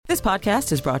This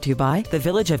podcast is brought to you by the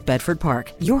Village of Bedford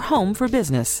Park, your home for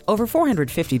business. Over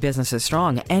 450 businesses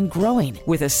strong and growing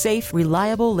with a safe,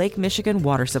 reliable Lake Michigan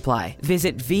water supply.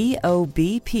 Visit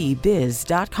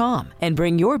VOBPBiz.com and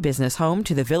bring your business home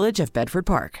to the Village of Bedford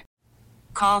Park.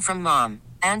 Call from mom.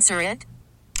 Answer it.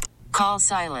 Call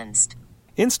silenced.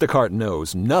 Instacart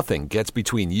knows nothing gets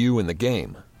between you and the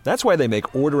game. That's why they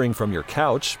make ordering from your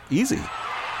couch easy.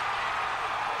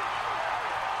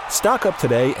 Stock up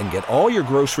today and get all your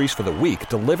groceries for the week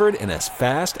delivered in as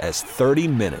fast as 30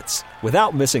 minutes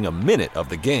without missing a minute of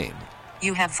the game.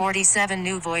 You have 47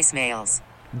 new voicemails.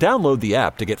 Download the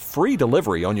app to get free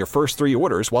delivery on your first 3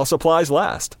 orders while supplies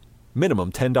last.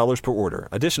 Minimum $10 per order.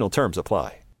 Additional terms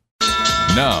apply.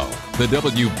 Now, the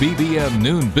WBBM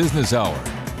Noon Business Hour.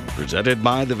 Presented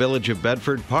by the Village of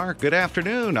Bedford Park. Good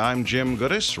afternoon. I'm Jim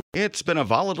Goodis. It's been a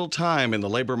volatile time in the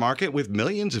labor market with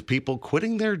millions of people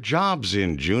quitting their jobs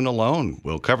in June alone.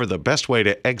 We'll cover the best way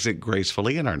to exit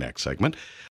gracefully in our next segment.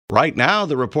 Right now,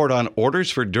 the report on orders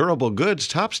for durable goods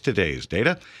tops today's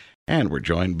data. And we're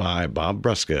joined by Bob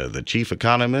Brusca, the chief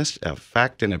economist of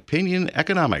Fact and Opinion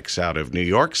Economics out of New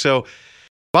York. So,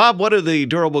 Bob, what do the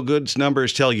durable goods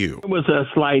numbers tell you? It was a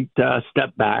slight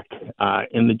step back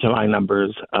in the July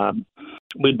numbers.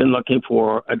 We'd been looking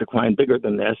for a decline bigger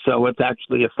than this, so it's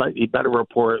actually a slightly better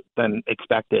report than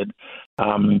expected.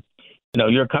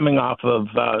 You're coming off of,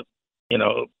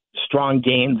 strong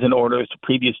gains in orders the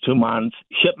previous 2 months.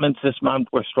 Shipments this month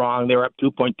were strong. They were up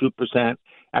 2.2%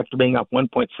 after being up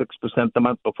 1.6% the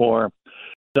month before.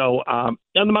 So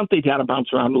the monthly data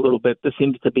bounced around a little bit. This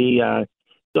seems to be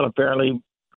still a fairly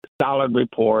solid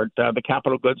report. The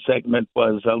capital goods segment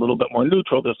was a little bit more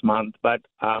neutral this month, but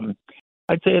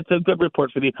I'd say it's a good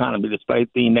report for the economy despite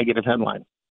the negative headline.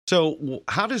 So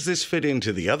how does this fit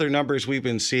into the other numbers we've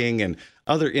been seeing and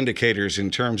other indicators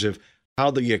in terms of how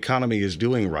the economy is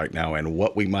doing right now and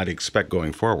what we might expect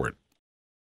going forward?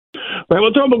 Right.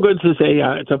 Well, durable goods is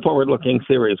it's a forward-looking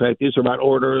series, right? These are about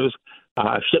orders.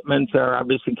 Shipments are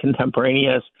obviously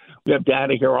contemporaneous. We have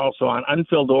data here also on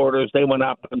unfilled orders. They went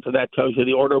up, and so that tells you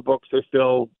the order books are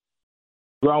still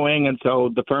growing, and so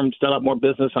the firms still have more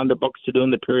business on the books to do in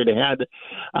the period ahead.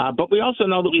 But we also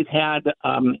know that we've had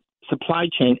supply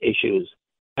chain issues,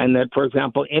 and that, for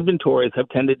example, inventories have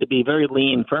tended to be very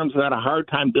lean. Firms have had a hard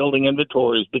time building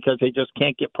inventories because they just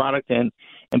can't get product in,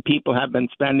 and people have been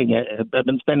spending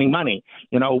money.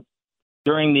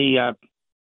 During the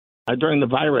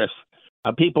virus,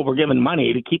 people were given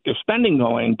money to keep their spending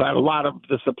going, but a lot of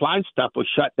the supply stuff was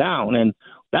shut down. And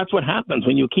that's what happens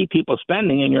when you keep people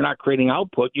spending and you're not creating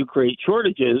output. You create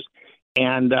shortages.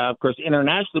 And, of course,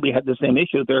 internationally, we had the same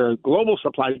issue. There are global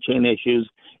supply chain issues,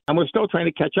 and we're still trying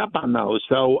to catch up on those.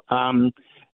 So,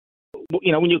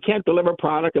 when you can't deliver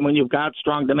product and when you've got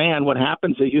strong demand, what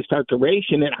happens is you start to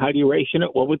ration it. How do you ration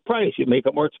it? Well, with price. You make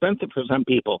it more expensive for some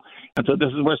people. And so this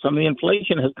is where some of the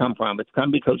inflation has come from. It's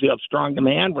come because we have strong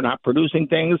demand. We're not producing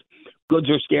things. Goods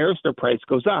are scarce. Their price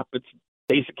goes up. It's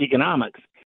basic economics.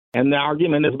 And the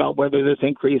argument is about whether this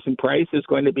increase in price is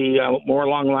going to be more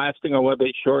long-lasting or whether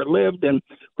it's short-lived. And,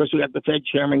 of course, we got the Fed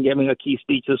chairman giving a key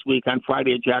speech this week on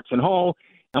Friday at Jackson Hole,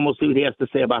 and we'll see what he has to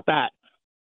say about that.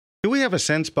 Do we have a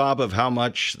sense, Bob, of how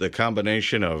much the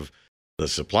combination of the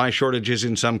supply shortages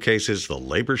in some cases, the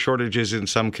labor shortages in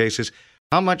some cases,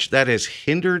 how much that has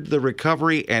hindered the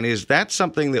recovery? And is that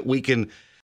something that we can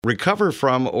recover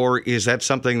from, or is that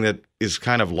something that is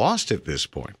kind of lost at this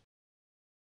point?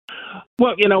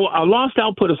 Well, a lost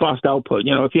output is lost output.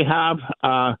 If you have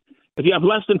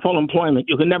less than full employment,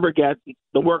 you can never get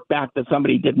the work back that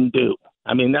somebody didn't do.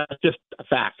 I mean, that's just a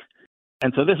fact.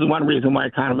 And so this is one reason why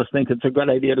economists think it's a good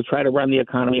idea to try to run the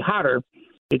economy hotter,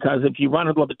 because if you run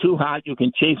it a little bit too hot, you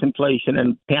can chase inflation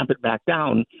and tamp it back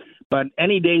down. But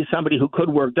any day somebody who could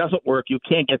work doesn't work, you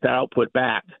can't get that output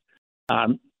back.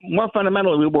 More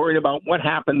fundamentally, we're worried about what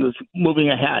happens moving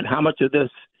ahead. How much of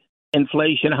this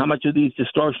inflation, how much of these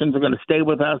distortions are going to stay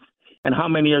with us, and how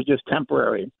many are just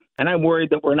temporary. And I'm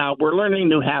worried that we're learning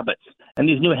new habits. And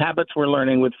these new habits we're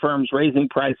learning with firms raising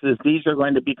prices, these are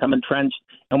going to become entrenched,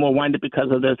 and we'll wind up,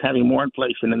 because of this, having more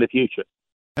inflation in the future.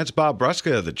 That's Bob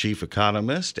Brusca, the chief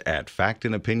economist at Fact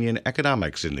and Opinion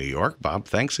Economics in New York. Bob,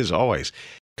 thanks as always.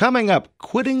 Coming up,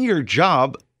 quitting your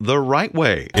job the right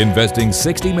way. Investing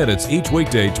 60 minutes each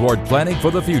weekday toward planning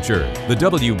for the future. The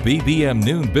WBBM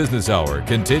Noon Business Hour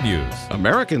continues.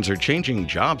 Americans are changing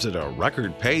jobs at a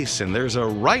record pace, and there's a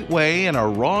right way and a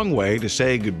wrong way to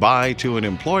say goodbye to an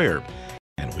employer.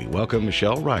 And we welcome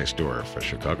Michelle Reisdorf, a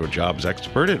Chicago jobs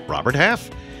expert at Robert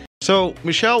Half. So,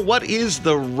 Michelle, what is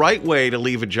the right way to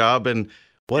leave a job and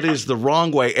what is the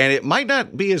wrong way? And it might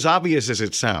not be as obvious as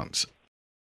it sounds.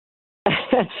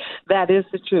 That is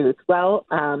the truth. Well,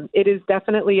 it is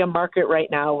definitely a market right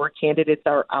now where candidates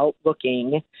are out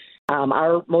looking.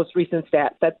 Our most recent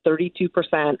stat said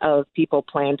 32% of people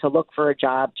plan to look for a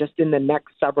job just in the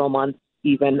next several months,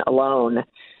 even alone.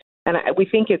 And we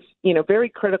think it's, very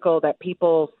critical that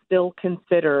people still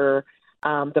consider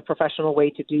the professional way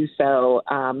to do so.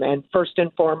 And first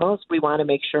and foremost, we want to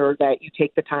make sure that you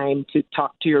take the time to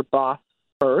talk to your boss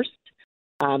first.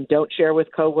 Don't share with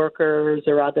coworkers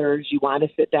or others. You want to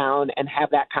sit down and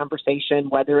have that conversation,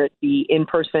 whether it be in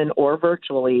person or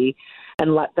virtually,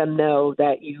 and let them know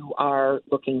that you are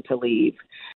looking to leave.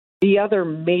 The other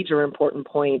major important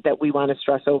point that we want to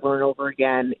stress over and over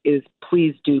again is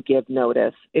please do give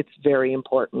notice. It's very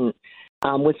important.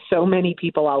 With so many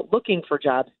people out looking for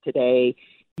jobs today,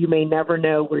 you may never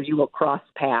know where you will cross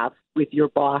paths with your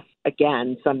boss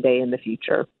again someday in the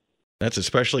future. That's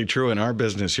especially true in our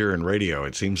business here in radio.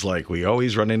 It seems like we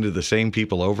always run into the same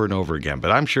people over and over again, but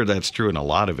I'm sure that's true in a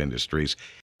lot of industries.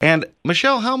 And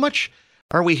Michelle, how much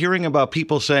are we hearing about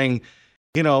people saying,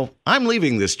 I'm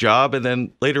leaving this job, and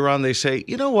then later on they say,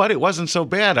 you know what, it wasn't so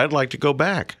bad. I'd like to go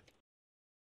back.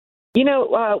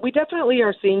 We definitely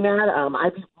are seeing that.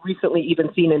 I've recently even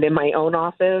seen it in my own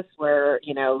office where,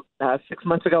 6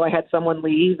 months ago I had someone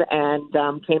leave and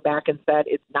came back and said,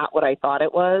 it's not what I thought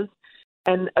it was.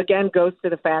 And again, goes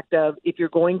to the fact of if you're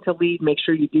going to leave, make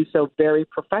sure you do so very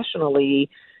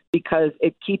professionally because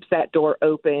it keeps that door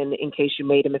open in case you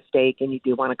made a mistake and you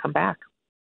do want to come back.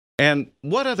 And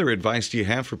what other advice do you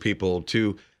have for people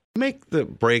to make the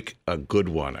break a good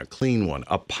one, a clean one,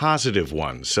 a positive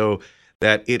one, so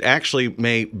that it actually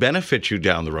may benefit you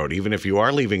down the road, even if you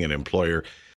are leaving an employer,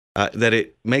 that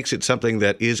it makes it something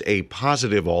that is a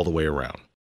positive all the way around?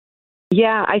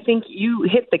 Yeah, I think you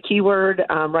hit the key word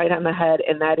right on the head,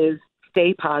 and that is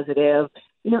stay positive.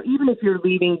 Even if you're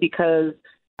leaving because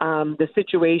the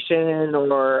situation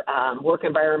or work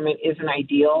environment isn't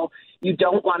ideal, you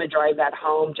don't want to drive that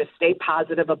home. Just stay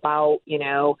positive about,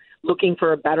 looking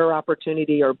for a better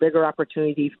opportunity or bigger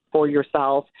opportunity for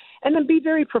yourself. And then be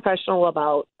very professional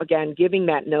about, again, giving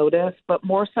that notice, but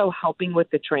more so helping with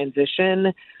the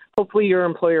transition. Hopefully your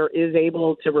employer is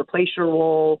able to replace your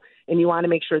role, and you want to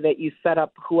make sure that you set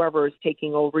up whoever is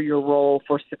taking over your role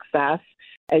for success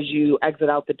as you exit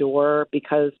out the door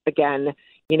because, again,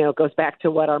 it goes back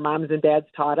to what our moms and dads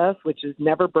taught us, which is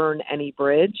never burn any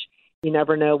bridge. You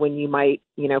never know when you might,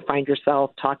 find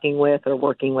yourself talking with or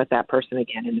working with that person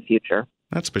again in the future.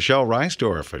 That's Michelle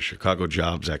Reisdorf, a Chicago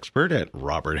jobs expert at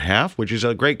Robert Half, which is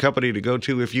a great company to go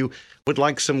to if you would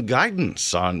like some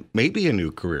guidance on maybe a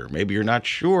new career. Maybe you're not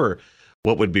sure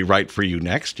what would be right for you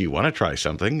next. You want to try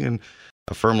something, and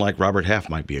a firm like Robert Half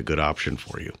might be a good option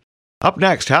for you. Up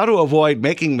next, how to avoid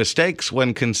making mistakes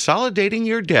when consolidating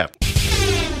your debt.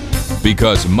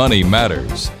 Because money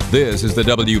matters. This is the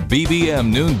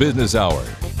WBBM Noon Business Hour.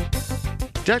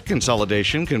 Debt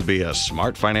consolidation can be a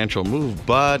smart financial move,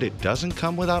 but it doesn't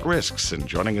come without risks. And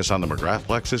joining us on the McGrath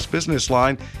Lexus Business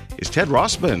Line is Ted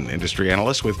Rossman, industry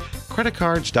analyst with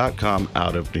creditcards.com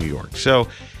out of New York. So,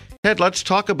 Ted, let's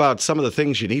talk about some of the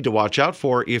things you need to watch out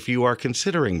for if you are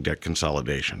considering debt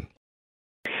consolidation.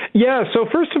 Yeah, so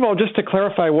first of all, just to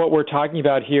clarify what we're talking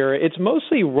about here, it's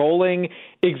mostly rolling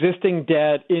existing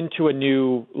debt into a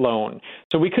new loan.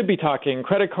 So we could be talking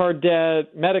credit card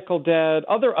debt, medical debt,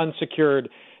 other unsecured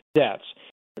debts.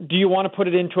 Do you want to put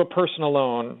it into a personal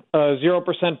loan, a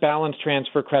 0% balance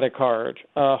transfer credit card,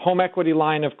 a home equity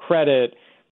line of credit,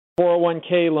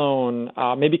 401k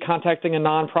loan, maybe contacting a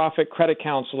nonprofit credit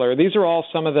counselor? These are all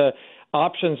some of the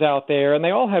options out there, and they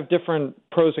all have different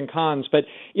pros and cons. But,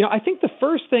 I think the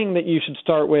first thing that you should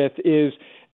start with is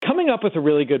coming up with a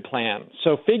really good plan.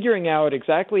 So figuring out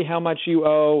exactly how much you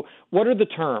owe, what are the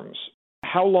terms,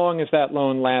 how long is that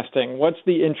loan lasting, what's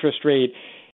the interest rate.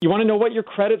 You want to know what your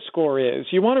credit score is.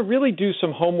 You want to really do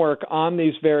some homework on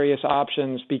these various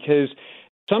options because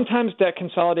sometimes debt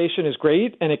consolidation is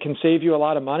great and it can save you a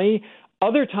lot of money.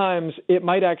 Other times it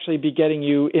might actually be getting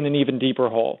you in an even deeper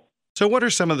hole. So what are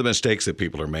some of the mistakes that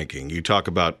people are making? You talk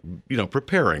about,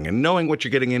 preparing and knowing what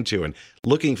you're getting into and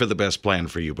looking for the best plan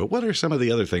for you. But what are some of the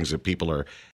other things that people are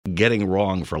getting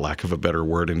wrong, for lack of a better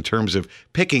word, in terms of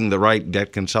picking the right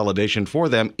debt consolidation for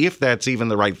them, if that's even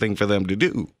the right thing for them to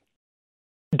do?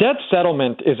 Debt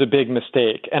settlement is a big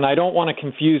mistake, and I don't want to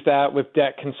confuse that with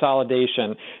debt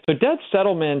consolidation. So debt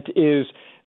settlement is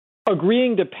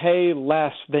agreeing to pay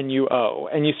less than you owe.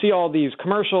 And you see all these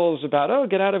commercials about,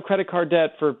 get out of credit card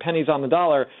debt for pennies on the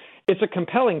dollar. It's a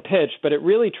compelling pitch, but it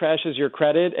really trashes your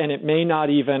credit and it may not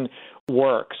even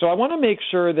work. So I want to make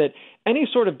sure that any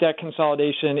sort of debt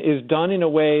consolidation is done in a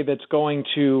way that's going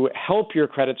to help your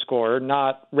credit score,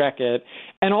 not wreck it,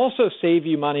 and also save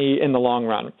you money in the long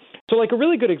run. So like a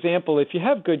really good example, if you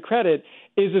have good credit,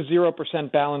 is a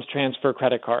 0% balance transfer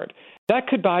credit card. That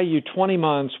could buy you 20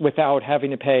 months without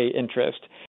having to pay interest.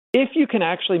 If you can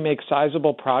actually make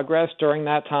sizable progress during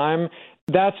that time,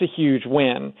 that's a huge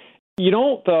win. You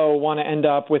don't, though, want to end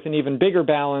up with an even bigger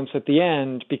balance at the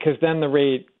end because then the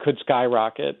rate could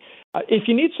skyrocket. If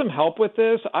you need some help with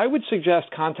this, I would suggest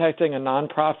contacting a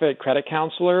nonprofit credit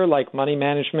counselor like Money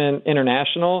Management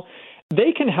International.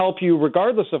 They can help you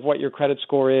regardless of what your credit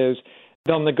score is.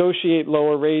 They'll negotiate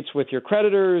lower rates with your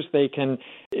creditors. They can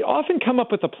often come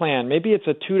up with a plan. Maybe it's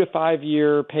a 2 to 5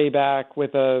 year payback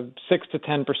with a 6 to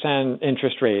 10%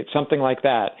 interest rate, something like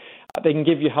that. They can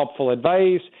give you helpful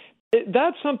advice.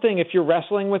 That's something, if you're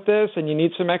wrestling with this and you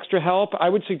need some extra help, I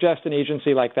would suggest an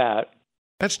agency like that.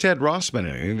 That's Ted Rossman,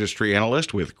 an industry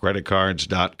analyst with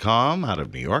creditcards.com out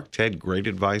of New York. Ted, great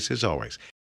advice as always.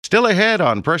 Still ahead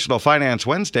on Personal Finance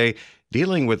Wednesday,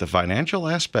 dealing with the financial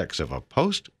aspects of a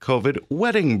post-COVID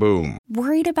wedding boom.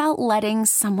 Worried about letting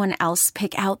someone else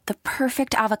pick out the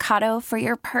perfect avocado for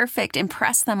your perfect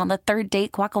impress them on the third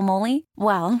date guacamole?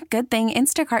 Well, good thing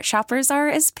Instacart shoppers are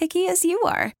as picky as you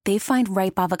are. They find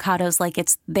ripe avocados like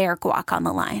it's their guac on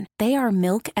the line. They are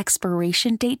milk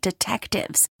expiration date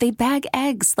detectives. They bag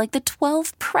eggs like the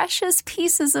 12 precious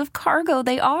pieces of cargo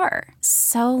they are.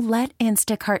 So let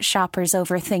Instacart shoppers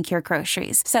overthink your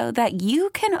groceries so that you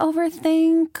can overthink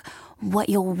what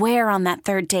you'll wear on that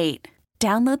third date.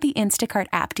 Download the Instacart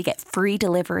app to get free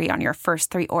delivery on your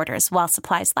first 3 orders while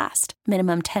supplies last.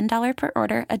 Minimum $10 per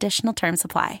order. Additional terms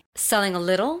apply. Selling a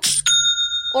little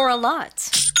or a lot?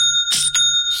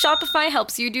 Shopify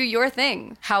helps you do your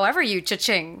thing, however you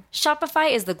cha-ching.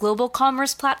 Shopify is the global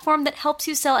commerce platform that helps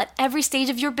you sell at every stage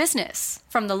of your business.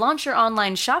 From the launch your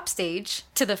online shop stage,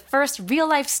 to the first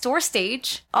real-life store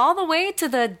stage, all the way to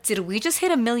the did we just hit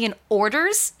 1 million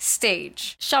orders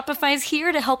stage. Shopify's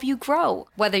here to help you grow.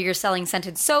 Whether you're selling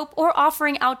scented soap or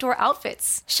offering outdoor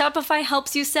outfits, Shopify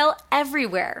helps you sell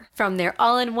everywhere. From their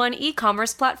all-in-one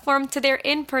e-commerce platform to their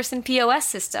in-person POS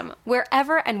system,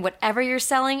 wherever and whatever you're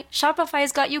selling,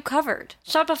 Shopify's got you covered.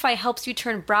 Shopify helps you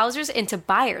turn browsers into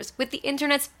buyers with the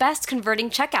internet's best converting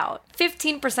checkout.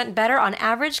 15% better on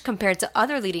average compared to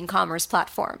other leading commerce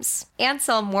platforms. And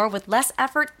sell more with less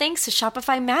effort thanks to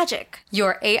Shopify Magic,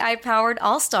 your AI-powered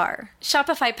all-star.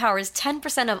 Shopify powers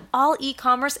 10% of all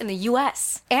e-commerce in the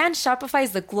U.S. And Shopify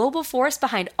is the global force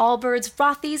behind Allbirds,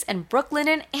 Rothy's, and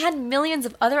Brooklinen, and millions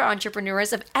of other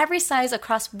entrepreneurs of every size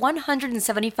across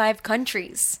 175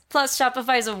 countries. Plus,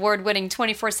 Shopify's award-winning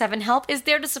 24/7 help is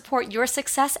there to support your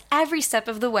success every step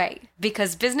of the way.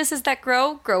 Because businesses that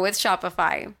grow, grow with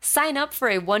Shopify. Sign up for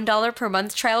a $1 per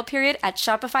month trial period at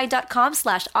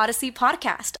shopify.com/Odyssey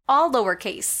Podcast, all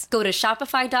lowercase. Go to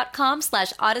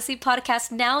shopify.com/Odyssey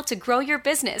Podcast now to grow your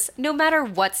business, no matter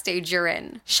what stage you're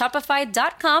in.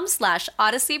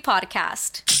 Shopify.com/Odyssey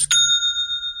Podcast.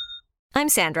 I'm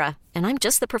Sandra, and I'm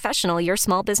just the professional your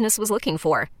small business was looking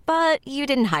for. But you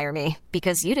didn't hire me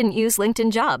because you didn't use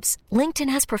LinkedIn Jobs. LinkedIn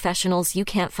has professionals you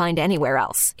can't find anywhere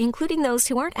else, including those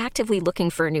who aren't actively looking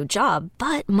for a new job,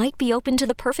 but might be open to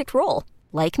the perfect role,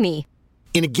 like me.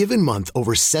 In a given month,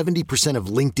 over 70% of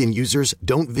LinkedIn users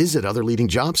don't visit other leading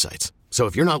job sites. So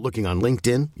if you're not looking on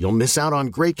LinkedIn, you'll miss out on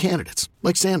great candidates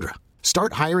like Sandra.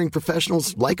 Start hiring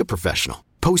professionals like a professional.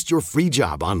 Post your free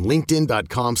job on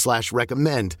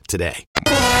linkedin.com/recommend today.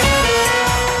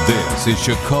 This is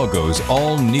Chicago's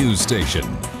all-news station,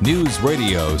 News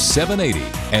Radio 780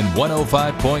 and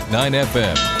 105.9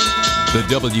 FM. The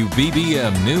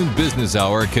WBBM Noon Business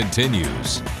Hour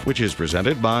continues. Which is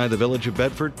presented by the Village of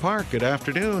Bedford Park. Good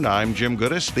afternoon. I'm Jim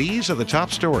Goodis. These are the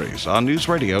top stories on News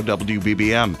Radio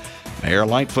WBBM. Mayor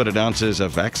Lightfoot announces a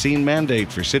vaccine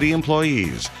mandate for city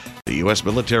employees. The U.S.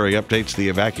 military updates the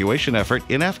evacuation effort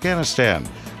in Afghanistan.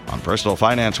 On Personal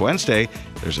Finance Wednesday,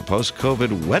 there's a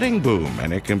post-COVID wedding boom,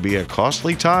 and it can be a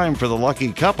costly time for the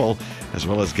lucky couple, as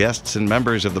well as guests and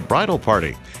members of the bridal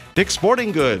party. Dick's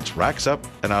Sporting Goods racks up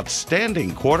an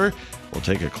outstanding quarter. We'll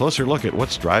take a closer look at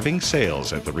what's driving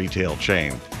sales at the retail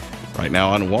chain. Right now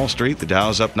on Wall Street, the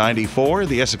Dow's up 94,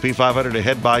 the S&P 500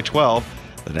 ahead by 12,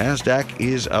 the NASDAQ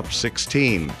is up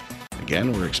 16.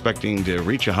 Again, we're expecting to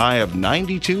reach a high of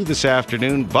 92 this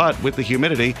afternoon, but with the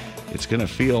humidity, it's going to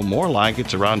feel more like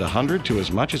it's around 100 to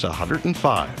as much as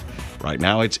 105. Right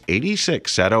now, it's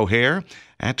 86 at O'Hare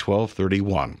at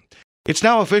 12:31. It's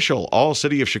now official. All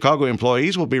City of Chicago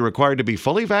employees will be required to be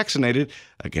fully vaccinated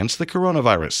against the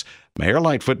coronavirus. Mayor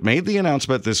Lightfoot made the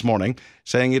announcement this morning,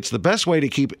 saying it's the best way to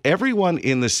keep everyone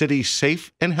in the city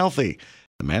safe and healthy.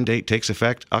 The mandate takes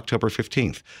effect October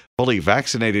 15th. Fully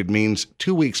vaccinated means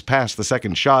 2 weeks past the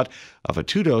second shot of a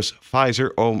 2-dose Pfizer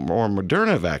or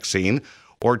Moderna vaccine,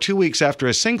 or 2 weeks after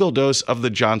a single dose of the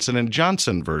Johnson &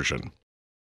 Johnson version.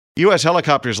 U.S.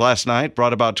 helicopters last night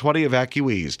brought about 20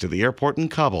 evacuees to the airport in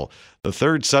Kabul, the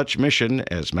third such mission,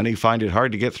 as many find it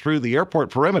hard to get through the airport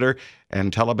perimeter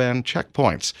and Taliban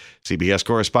checkpoints. CBS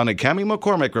correspondent Cammie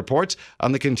McCormick reports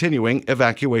on the continuing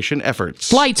evacuation efforts.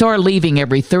 Flights are leaving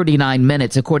every 39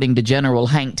 minutes, according to General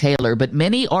Hank Taylor, but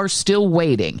many are still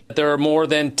waiting. There are more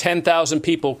than 10,000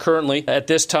 people currently at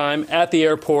this time at the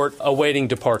airport awaiting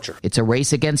departure. It's a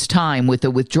race against time with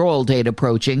the withdrawal date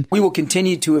approaching. We will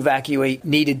continue to evacuate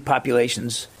needed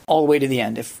populations all the way to the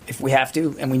end if we have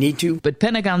to and we need to. But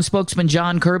Pentagon spokesman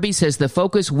John Kirby says the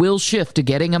focus will shift to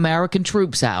getting American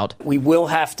troops out. We will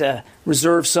have to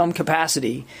reserve some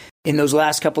capacity in those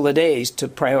last couple of days to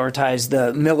prioritize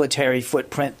the military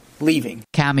footprint leaving.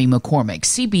 Cammie McCormick,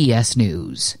 CBS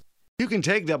News. You can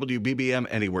take WBBM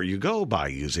anywhere you go by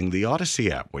using the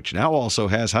Odyssey app, which now also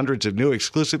has hundreds of new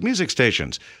exclusive music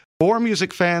stations for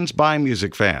music fans by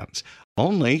music fans,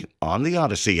 only on the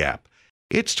Odyssey app.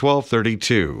 It's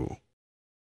 12:32.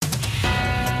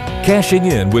 Cashing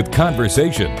in with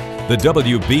conversation. The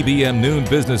WBBM Noon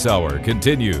Business Hour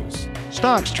continues.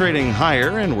 Stocks trading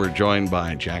higher, and we're joined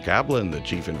by Jack Ablin, the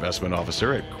Chief Investment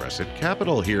Officer at Crescent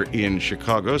Capital here in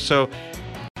Chicago. So,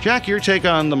 Jack, your take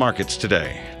on the markets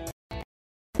today.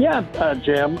 Yeah,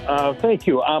 Jim, thank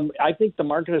you. I think the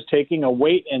market is taking a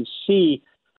wait-and-see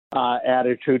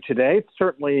attitude today. It's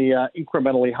certainly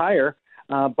incrementally higher.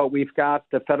 But we've got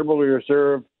the Federal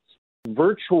Reserve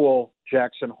virtual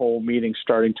Jackson Hole meeting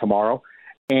starting tomorrow.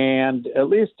 And at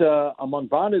least among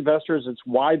bond investors, it's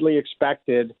widely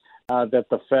expected that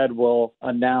the Fed will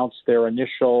announce their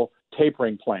initial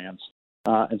tapering plans.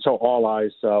 And so all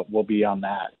eyes will be on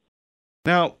that.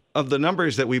 Now, of the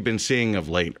numbers that we've been seeing of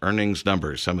late, earnings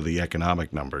numbers, some of the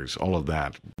economic numbers, all of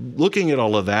that, looking at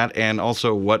all of that and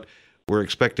also what we're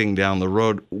expecting down the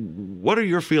road, what are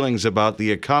your feelings about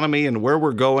the economy and where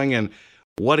we're going and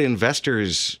what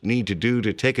investors need to do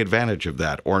to take advantage of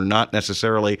that or not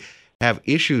necessarily have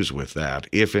issues with that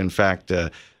if, in fact,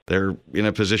 they're in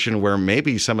a position where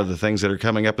maybe some of the things that are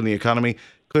coming up in the economy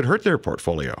could hurt their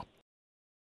portfolio?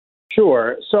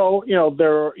 Sure. So,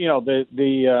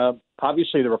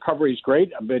 obviously the recovery is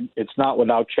great. I mean, it's not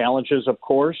without challenges, of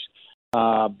course.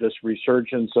 This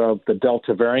resurgence of the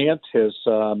Delta variant has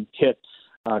hit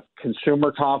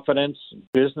consumer confidence,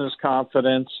 business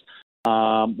confidence.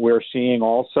 We're seeing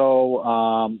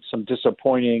also some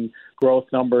disappointing growth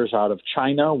numbers out of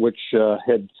China, which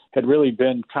had really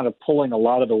been kind of pulling a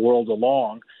lot of the world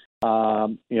along,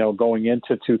 going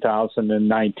into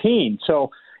 2019. So,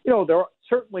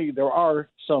 there are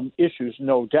some issues,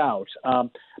 no doubt.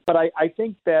 But I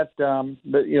think that,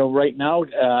 right now,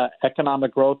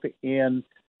 economic growth in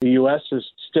the U.S. is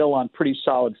still on pretty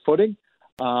solid footing.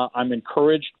 I'm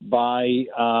encouraged by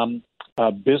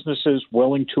businesses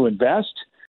willing to invest.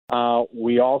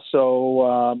 We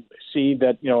also see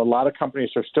that, a lot of companies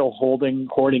are still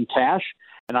hoarding cash,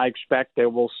 and I expect they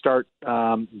will start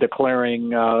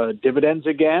declaring dividends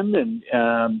again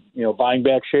and, buying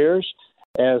back shares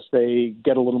as they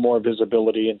get a little more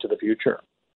visibility into the future.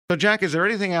 So, Jack, is there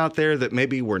anything out there that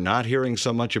maybe we're not hearing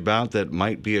so much about that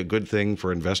might be a good thing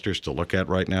for investors to look at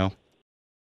right now?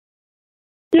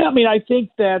 Yeah, I mean, I think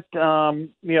that,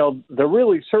 there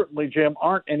really certainly, Jim,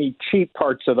 aren't any cheap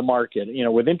parts of the market.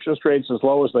 With interest rates as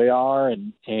low as they are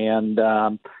and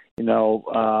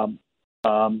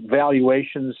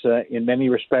valuations in many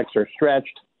respects are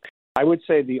stretched, I would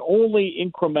say the only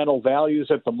incremental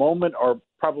values at the moment are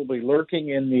probably lurking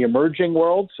in the emerging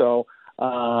world. So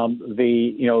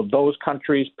those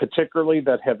countries particularly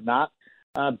that have not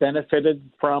benefited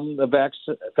from the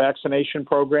vaccination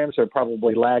programs are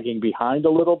probably lagging behind a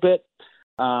little bit.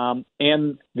 And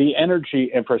the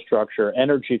energy infrastructure,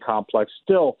 energy complex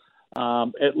still,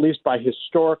 at least by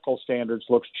historical standards,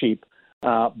 looks cheap.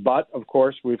 But, of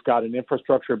course, we've got an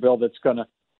infrastructure bill that's going to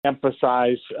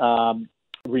emphasize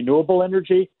renewable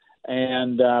energy,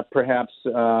 and perhaps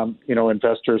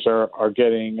investors are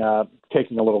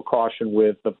taking a little caution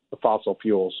with the fossil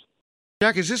fuels.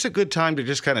 Jack, is this a good time to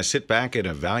just kind of sit back and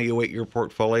evaluate your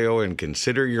portfolio and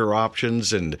consider your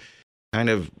options and kind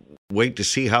of wait to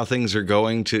see how things are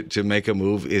going to make a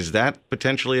move? Is that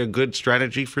potentially a good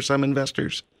strategy for some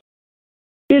investors?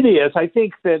 It is. I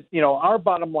think that, our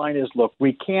bottom line is, look,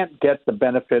 we can't get the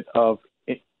benefit of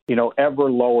ever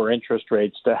lower interest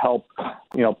rates to help,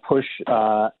 push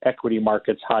equity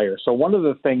markets higher. So one of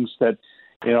the things that,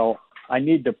 I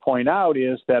need to point out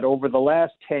is that over the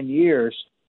last 10 years,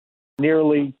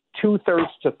 nearly 2/3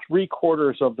 to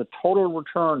 3/4 of the total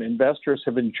return investors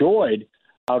have enjoyed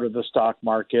out of the stock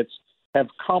markets have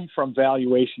come from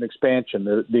valuation expansion.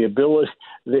 The ability,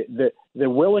 the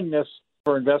willingness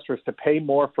for investors to pay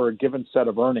more for a given set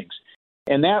of earnings.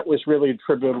 And that was really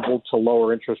attributable to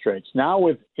lower interest rates. Now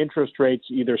with interest rates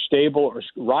either stable or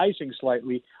rising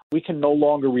slightly, we can no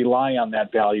longer rely on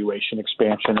that valuation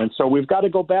expansion. And so we've got to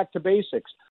go back to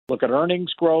basics. Look at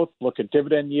earnings growth, look at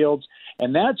dividend yields,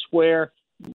 and that's where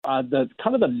the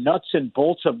kind of the nuts and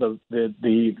bolts of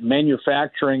the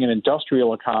manufacturing and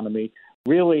industrial economy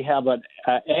really have an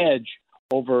edge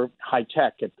over high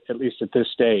tech, at least at this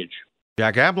stage.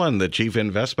 Jack Ablin, the Chief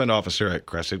Investment Officer at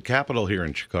Crescent Capital here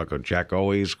in Chicago. Jack,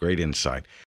 always great insight.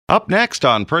 Up next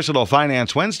on Personal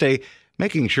Finance Wednesday,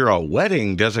 making sure a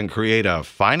wedding doesn't create a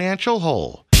financial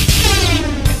hole.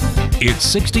 It's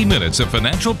 60 minutes of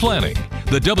financial planning.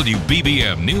 The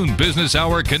WBBM Noon Business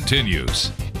Hour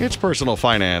continues. It's Personal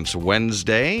Finance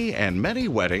Wednesday, and many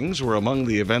weddings were among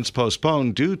the events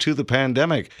postponed due to the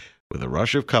pandemic, with a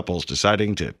rush of couples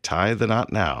deciding to tie the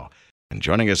knot now. And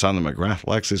joining us on the McGrath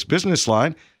Lexus Business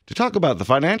Line to talk about the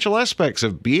financial aspects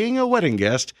of being a wedding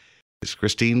guest is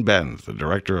Christine Benz, the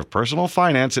Director of Personal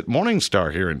Finance at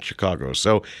Morningstar here in Chicago.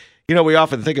 So, we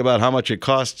often think about how much it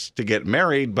costs to get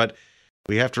married, but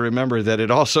we have to remember that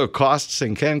it also costs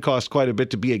and can cost quite a bit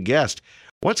to be a guest.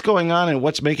 What's going on and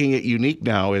what's making it unique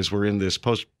now as we're in this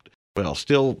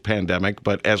still pandemic,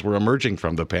 but as we're emerging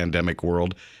from the pandemic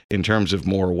world in terms of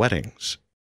more weddings?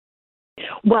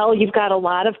 Well, you've got a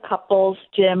lot of couples,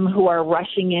 Jim, who are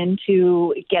rushing in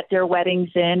to get their weddings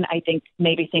in. I think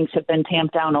maybe things have been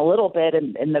tamped down a little bit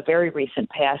in the very recent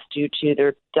past due to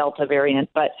their Delta variant,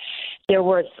 but there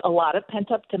was a lot of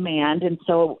pent-up demand, and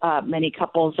so many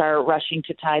couples are rushing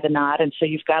to tie the knot, and so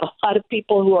you've got a lot of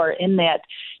people who are in that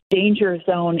danger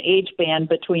zone age band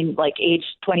between like age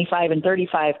 25 and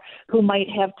 35 who might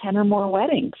have 10 or more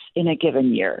weddings in a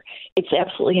given year. It's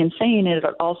absolutely insane, and it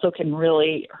also can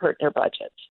really hurt their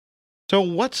budgets. So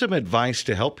what's some advice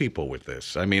to help people with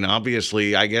this? I mean,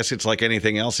 obviously, I guess it's like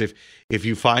anything else. If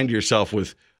you find yourself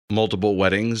with multiple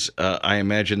weddings, I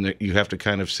imagine that you have to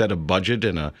kind of set a budget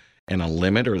and a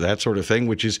limit or that sort of thing,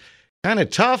 which is kind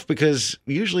of tough because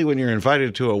usually when you're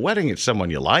invited to a wedding, it's someone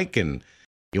you like and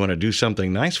you want to do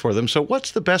something nice for them. So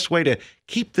what's the best way to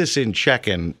keep this in check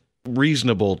and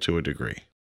reasonable to a degree?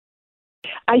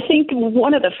 I think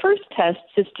one of the first tests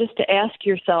is just to ask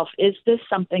yourself, is this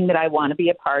something that I want to be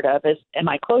a part of? Am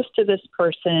I close to this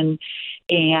person?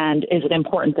 And is it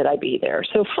important that I be there?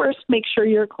 So first, make sure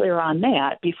you're clear on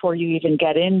that before you even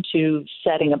get into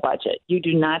setting a budget. You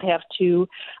do not have to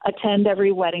attend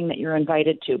every wedding that you're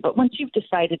invited to. But once you've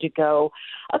decided to go,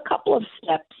 a couple of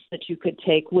steps that you could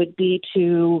take would be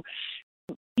to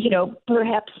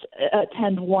perhaps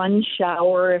attend one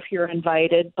shower if you're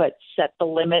invited, but set the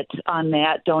limit on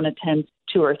that. Don't attend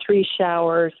 2 or 3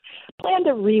 showers. Plan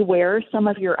to rewear some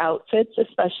of your outfits,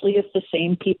 especially if the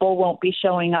same people won't be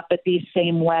showing up at these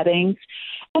same weddings.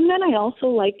 And then I also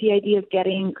like the idea of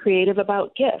getting creative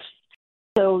about gifts.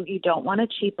 So you don't want to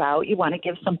cheap out. You want to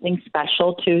give something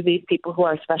special to these people who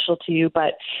are special to you,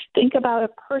 but think about a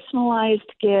personalized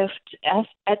gift.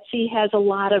 Etsy has a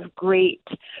lot of great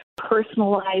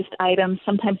personalized items.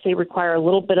 Sometimes they require a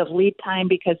little bit of lead time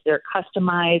because they're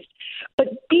customized, but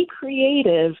be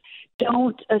creative.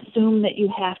 Don't assume that you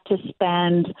have to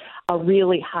spend a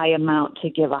really high amount to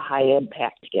give a high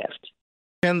impact gift.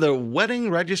 Can the wedding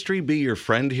registry be your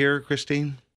friend here,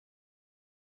 Christine?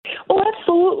 Well,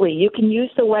 absolutely. You can use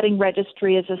the wedding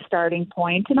registry as a starting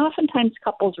point, and oftentimes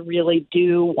couples really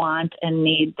do want and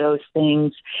need those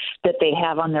things that they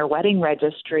have on their wedding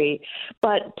registry.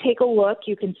 But take a look.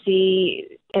 You can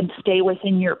see and stay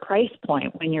within your price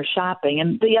point when you're shopping.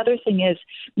 And the other thing is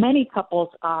many couples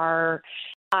are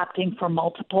opting for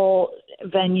multiple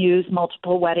venues,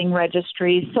 multiple wedding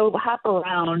registries. So hop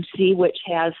around, see which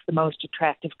has the most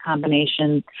attractive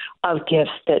combination of gifts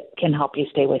that can help you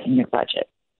stay within your budget.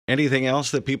 Anything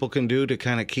else that people can do to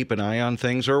kind of keep an eye on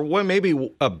things, or what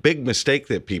maybe a big mistake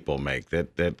that people make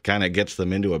that kind of gets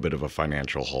them into a bit of a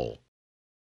financial hole?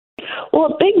 Well,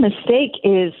 a big mistake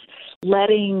is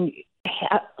letting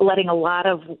a lot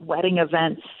of wedding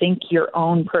events sink your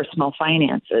own personal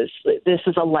finances. This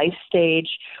is a life stage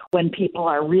when people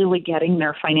are really getting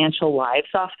their financial lives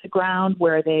off the ground,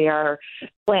 where they are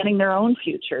planning their own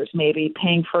futures, maybe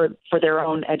paying for their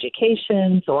own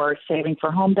educations or saving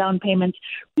for home down payments.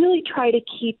 Really try to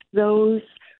keep those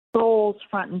goals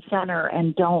front and center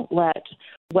and don't let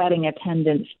wedding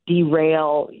attendance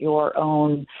derail your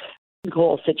own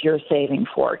goals that you're saving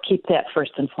for. Keep that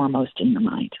first and foremost in your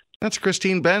mind. That's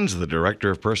Christine Benz, the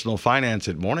Director of Personal Finance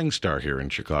at Morningstar here in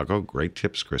Chicago. Great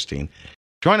tips, Christine.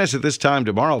 Join us at this time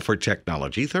tomorrow for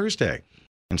Technology Thursday.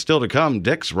 And still to come,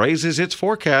 Dick's raises its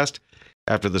forecast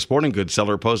after the sporting goods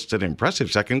seller posts an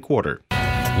impressive second quarter.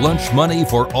 Lunch money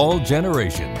for all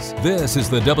generations. This is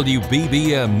the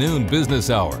WBBM Noon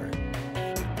Business Hour.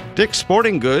 Dick's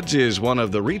Sporting Goods is one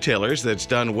of the retailers that's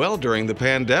done well during the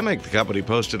pandemic. The company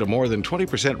posted a more than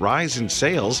 20% rise in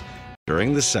sales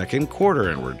during the second quarter,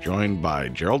 and we're joined by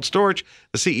Gerald Storch,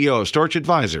 the CEO of Storch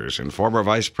Advisors and former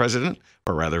vice president,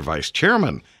 or rather vice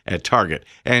chairman at Target,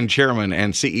 and chairman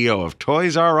and CEO of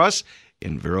Toys R Us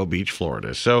in Vero Beach,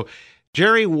 Florida. So,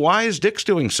 Jerry, why is Dick's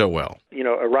doing so well? You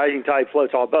know, a rising tide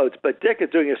floats all boats, but Dick is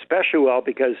doing especially well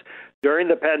because during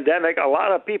the pandemic, a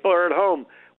lot of people are at home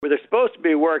where they're supposed to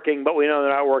be working, but we know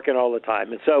they're not working all the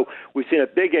time. And so we've seen a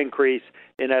big increase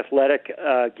in athletic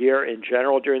gear in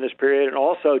general during this period. And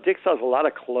also, Dick's sells a lot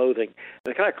of clothing.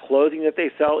 The kind of clothing that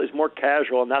they sell is more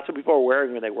casual, and that's what people are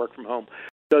wearing when they work from home.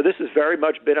 So this has very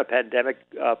much been a pandemic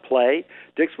play.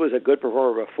 Dick's was a good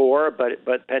performer before, but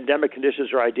pandemic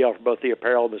conditions are ideal for both the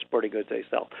apparel and the sporting goods they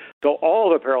sell. So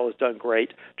all of apparel has done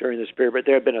great during this period, but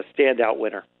they have been a standout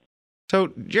winner.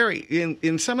 So, Jerry,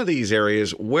 in some of these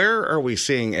areas, where are we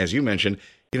seeing, as you mentioned,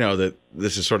 you know, that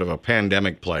this is sort of a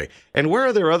pandemic play? And where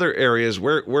are there other areas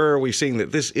where are we seeing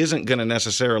that this isn't going to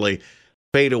necessarily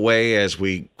fade away as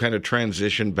we kind of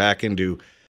transition back into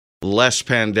less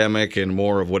pandemic and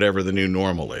more of whatever the new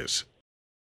normal is?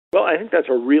 Well, I think that's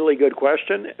a really good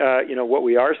question. What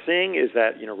we are seeing is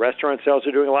that, restaurant sales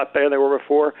are doing a lot better than they were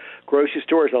before. Grocery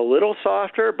stores a little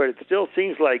softer, but it still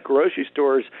seems like grocery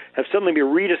stores have suddenly been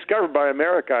rediscovered by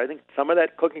America. I think some of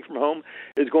that cooking from home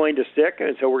is going to stick,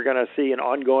 and so we're going to see an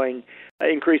ongoing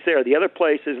increase there. The other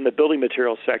places in the building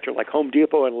materials sector, like Home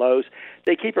Depot and Lowe's,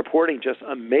 they keep reporting just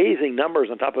amazing numbers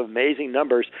on top of amazing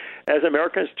numbers as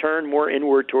Americans turn more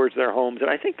inward towards their homes. And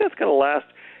I think that's going to last.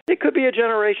 It could be a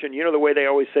generation. You know, the way they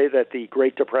always say that the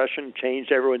Great Depression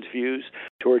changed everyone's views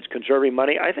towards conserving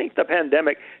money. I think the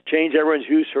pandemic changed everyone's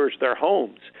views towards their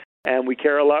homes. And we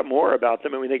care a lot more about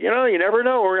them. And we think, you never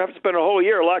know. We're going to have to spend a whole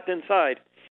year locked inside.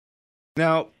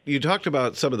 Now, you talked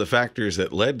about some of the factors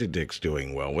that led to Dick's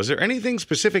doing well. Was there anything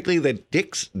specifically that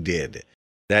Dick's did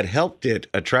that helped it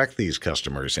attract these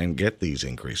customers and get these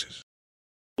increases?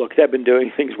 Look, they've been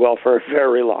doing things well for a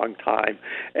very long time.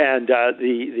 And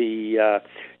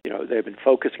they've been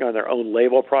focusing on their own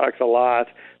label products a lot.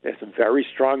 They have some very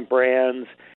strong brands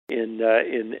in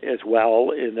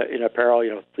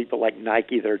apparel. People like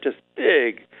Nike, they're just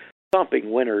big,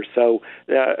 thumping winners. So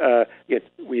when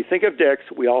you think of Dick's,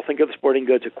 we all think of the sporting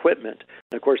goods equipment.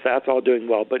 And of course, that's all doing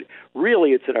well. But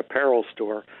really, it's an apparel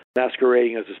store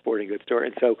masquerading as a sporting goods store,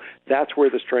 and so that's where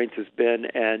the strength has been.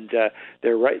 And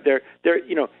they're right. They're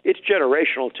it's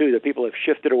generational too. That people have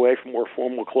shifted away from more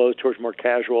formal clothes towards more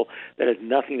casual. That has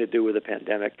nothing to do with the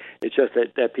pandemic. It's just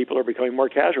that people are becoming more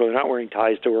casual. They're not wearing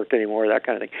ties to work anymore. That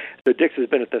kind of thing. So Dick's has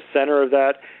been at the center of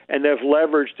that, and they've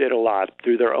leveraged it a lot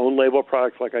through their own label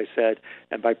products, like I said,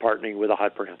 and by partnering with the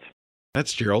hot brands.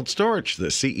 That's Gerald Storch, the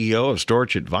CEO of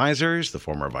Storch Advisors, the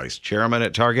former vice chairman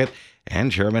at Target,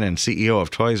 and chairman and CEO of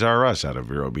Toys R Us out of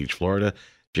Vero Beach, Florida.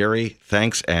 Jerry,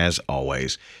 thanks as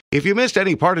always. If you missed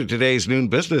any part of today's Noon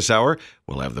Business Hour,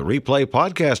 we'll have the replay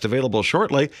podcast available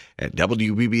shortly at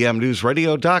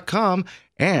WBBMNewsRadio.com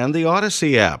and the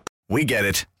Odyssey app. We get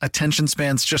it. Attention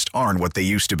spans just aren't what they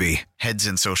used to be. Heads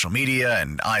in social media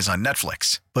and eyes on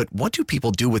Netflix. But what do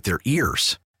people do with their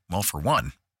ears? Well, for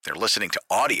one, they're listening to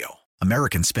audio.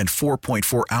 Americans spend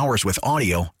 4.4 hours with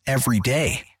audio every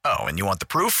day. Oh, and you want the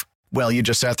proof? Well, you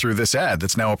just sat through this ad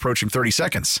that's now approaching 30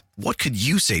 seconds. What could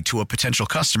you say to a potential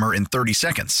customer in 30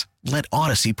 seconds? Let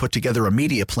Odyssey put together a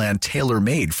media plan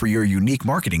tailor-made for your unique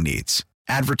marketing needs.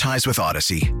 Advertise with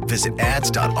Odyssey. Visit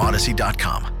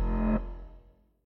ads.odyssey.com.